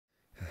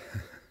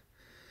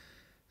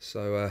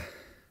So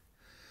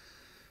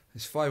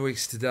it's 5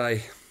 weeks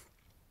today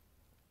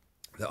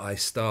that I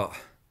start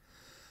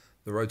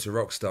the Road to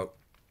Rockstock,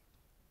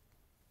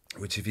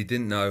 which, if you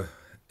didn't know,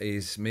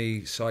 is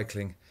me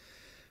cycling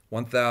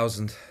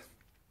 1,000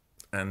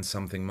 and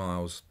something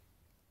miles.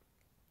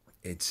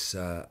 It's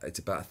about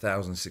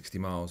 1,060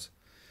 miles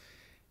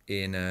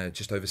in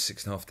just over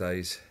 6.5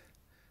 days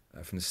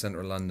from the centre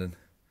of London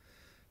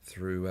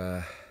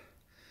through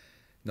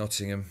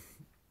Nottingham,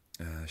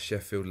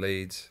 Sheffield,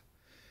 Leeds,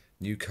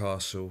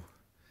 Newcastle,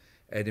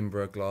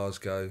 Edinburgh,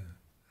 Glasgow,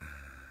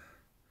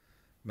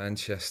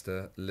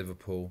 Manchester,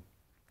 Liverpool,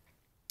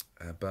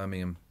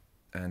 Birmingham,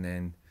 and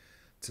then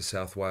to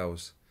South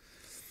Wales.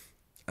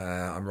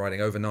 I'm riding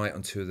overnight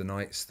on 2 of the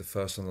nights, the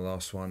first and the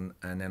last one,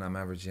 and then I'm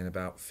averaging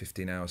about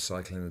 15 hours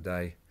cycling a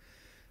day.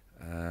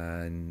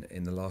 And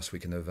in the last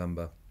week of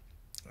November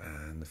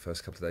and the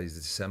first couple of days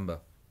of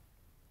December,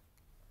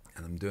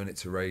 and I'm doing it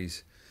to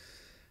raise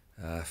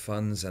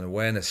funds and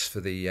awareness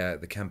for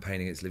the campaign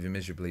against living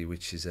miserably,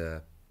 which is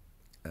a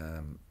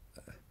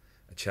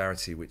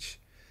charity which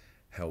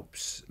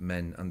helps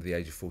men under the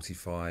age of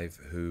 45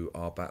 who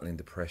are battling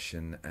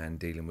depression and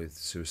dealing with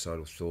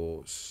suicidal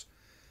thoughts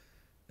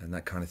and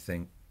that kind of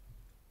thing.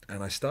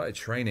 And I started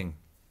training.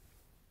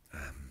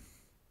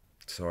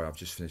 Sorry, I've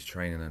just finished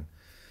training, and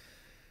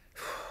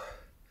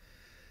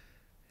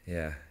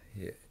yeah,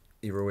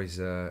 you're always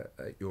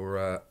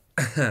you're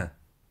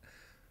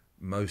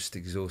most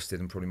exhausted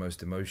and probably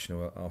most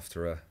emotional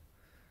after a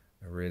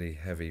really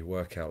heavy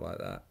workout like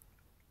that.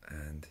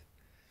 And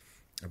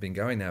I've been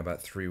going now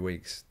about 3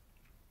 weeks,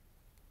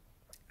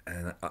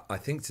 and I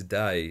think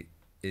today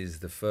is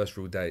the first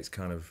real day it's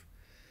kind of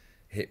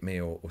hit me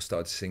or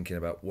started to sink in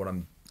about what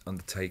I'm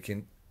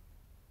undertaking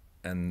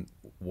and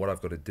what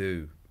I've got to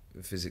do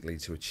physically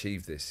to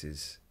achieve this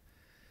is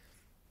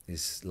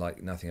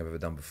like nothing I've ever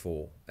done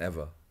before,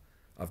 ever.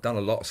 I've done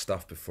a lot of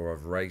stuff before.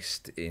 I've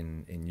raced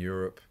in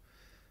Europe.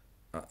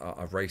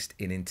 I've raced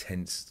in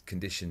intense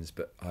conditions,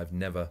 but I've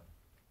never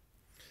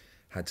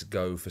had to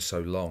go for so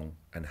long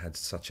and had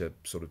such a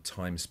sort of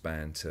time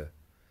span to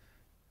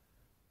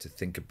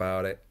think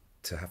about it,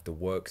 to have to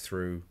work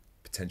through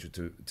potential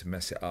to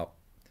mess it up.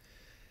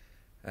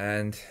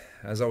 And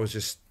as I was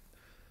just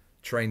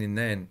training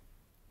then,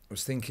 I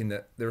was thinking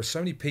that there are so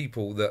many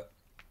people that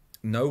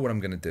know what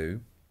I'm going to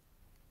do,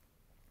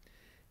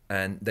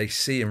 and they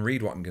see and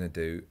read what I'm going to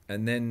do,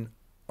 and then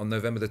on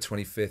November the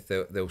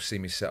 25th they'll see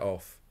me set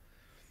off.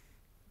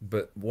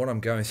 But what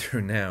I'm going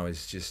through now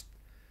is just,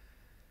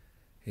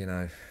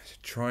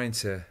 trying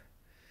to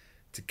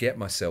get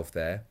myself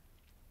there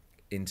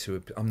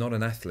I'm not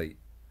an athlete.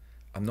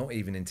 I'm not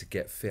even into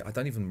get fit. I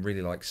don't even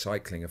really like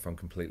cycling, if I'm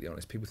completely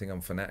honest. People think I'm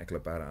fanatical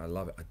about it. I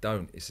love it. I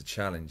don't. It's a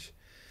challenge.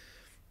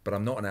 But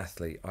I'm not an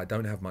athlete. I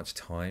don't have much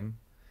time.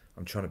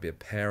 I'm trying to be a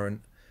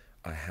parent.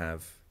 I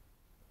have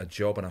a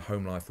job and a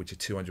home life which are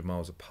 200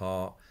 miles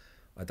apart.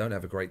 I don't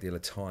have a great deal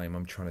of time.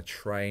 I'm trying to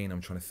train. I'm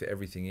trying to fit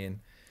everything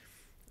in.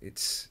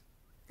 It's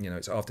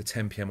after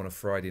 10 p.m. on a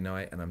Friday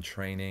night, and I'm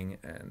training,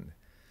 and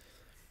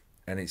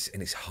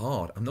it's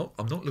hard. I'm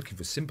not looking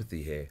for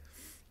sympathy here.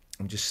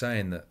 I'm just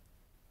saying that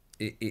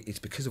it's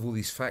because of all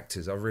these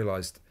factors. I've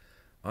realised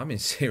I'm in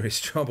serious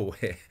trouble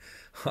here.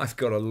 I've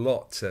got a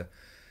lot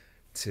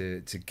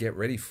to get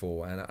ready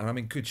for, and I'm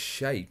in good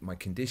shape. My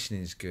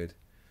conditioning is good,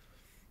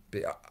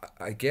 but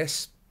I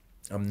guess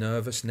I'm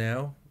nervous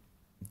now.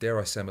 Dare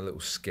I say I'm a little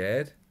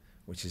scared,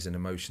 which is an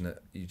emotion that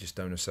you just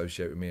don't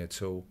associate with me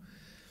at all.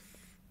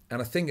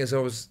 And I think as I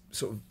was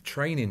sort of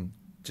training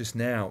just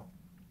now,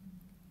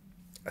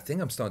 I think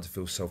I'm starting to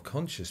feel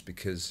self-conscious,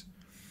 because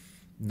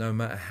no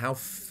matter how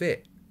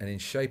fit and in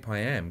shape I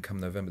am come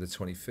November the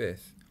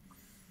 25th,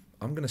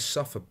 I'm going to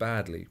suffer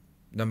badly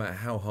no matter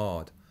how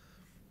hard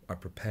I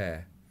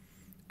prepare.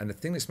 And the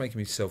thing that's making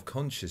me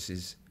self-conscious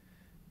is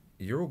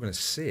you're all going to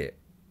see it.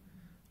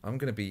 I'm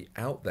going to be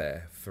out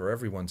there for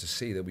everyone to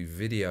see. There'll be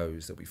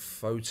videos, there'll be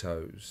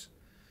photos.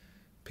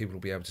 People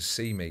will be able to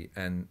see me,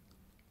 and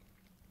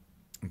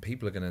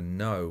people are going to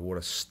know what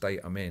a state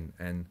I'm in.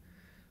 And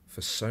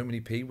for so many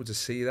people to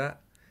see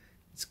that,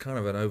 it's kind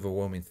of an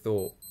overwhelming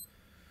thought.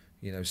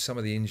 Some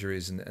of the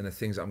injuries and the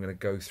things that I'm going to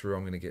go through,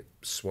 I'm going to get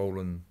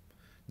swollen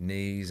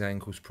knees,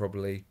 ankles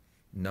probably,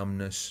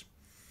 numbness.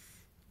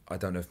 I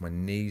don't know if my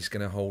knee's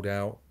going to hold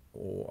out,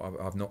 or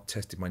I've not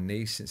tested my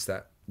knee since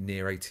that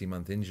near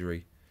 18-month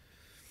injury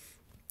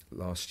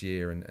last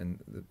year and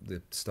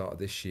the start of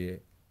this year.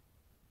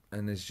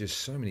 And there's just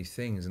so many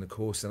things. And of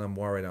course, then I'm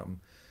worried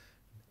I'm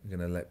going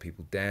to let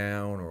people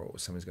down, or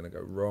something's going to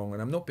go wrong.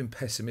 And I'm not being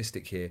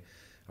pessimistic here.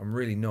 I'm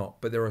really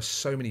not. But there are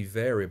so many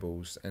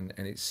variables, and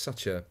it's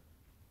such a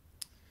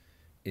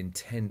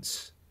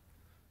intense,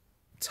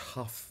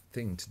 tough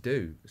thing to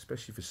do,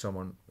 especially for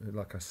someone who,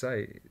 like I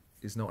say,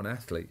 is not an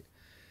athlete,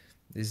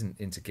 isn't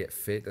into get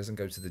fit, doesn't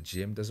go to the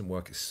gym, doesn't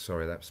work.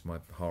 Sorry, that's my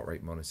heart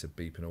rate monitor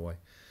beeping away.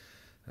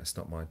 That's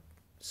not my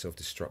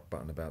self-destruct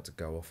button about to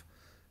go off.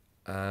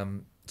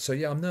 So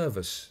yeah, I'm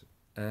nervous,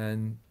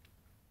 and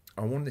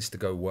I want this to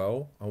go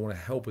well. I want to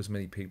help as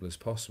many people as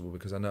possible,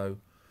 because I know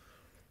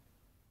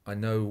I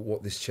know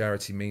what this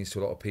charity means to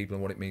a lot of people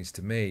and what it means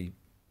to me,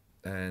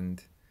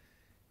 and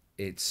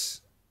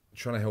it's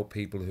trying to help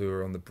people who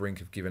are on the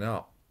brink of giving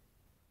up.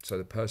 So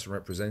the person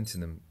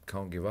representing them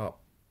can't give up,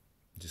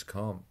 just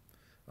can't.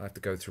 I have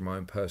to go through my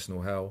own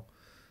personal hell,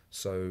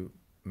 so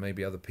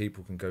maybe other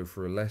people can go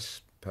through a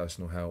less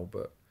personal hell,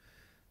 but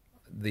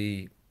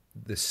the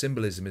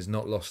symbolism is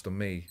not lost on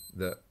me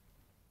that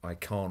I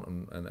can't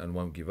and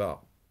won't give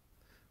up.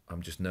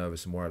 I'm just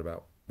nervous and worried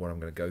about what I'm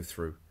going to go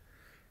through.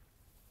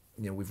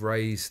 You know, we've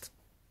raised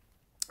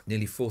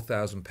nearly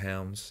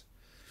 £4,000.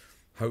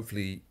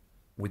 Hopefully,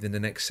 within the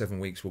next 7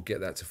 weeks, we'll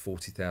get that to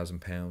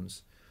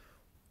 £40,000.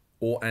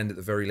 And at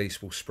the very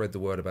least, we'll spread the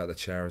word about the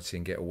charity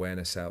and get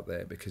awareness out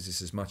there, because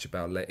it's as much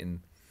about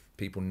letting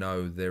people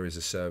know there is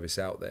a service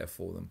out there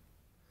for them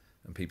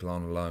and people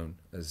aren't alone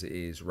as it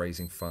is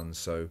raising funds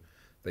so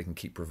they can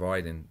keep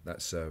providing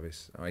that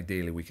service.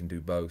 Ideally, we can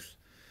do both.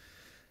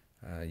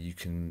 You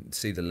can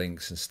see the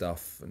links and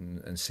stuff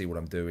and see what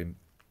I'm doing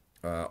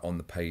on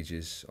the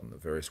pages, on the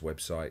various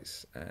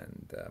websites,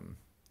 and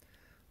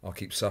I'll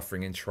keep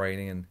suffering in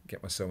training and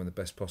get myself in the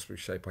best possible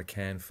shape I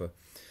can for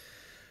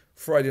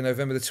Friday,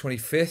 November the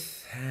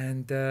 25th,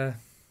 and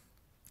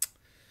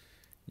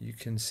you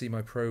can see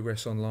my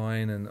progress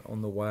online and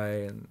on the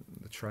way and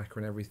the tracker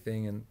and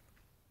everything. And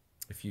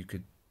if you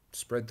could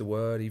spread the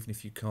word, even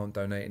if you can't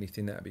donate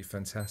anything, that'd be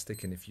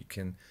fantastic. And if you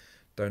can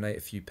donate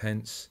a few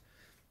pence,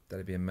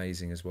 that'd be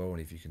amazing as well.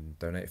 And if you can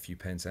donate a few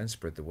pence and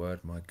spread the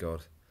word, my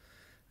God,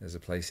 there's a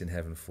place in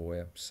heaven for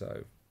you.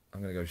 So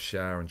I'm going to go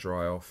shower and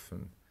dry off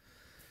and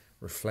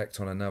reflect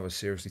on another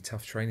seriously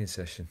tough training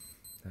session.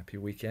 Happy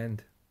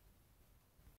weekend.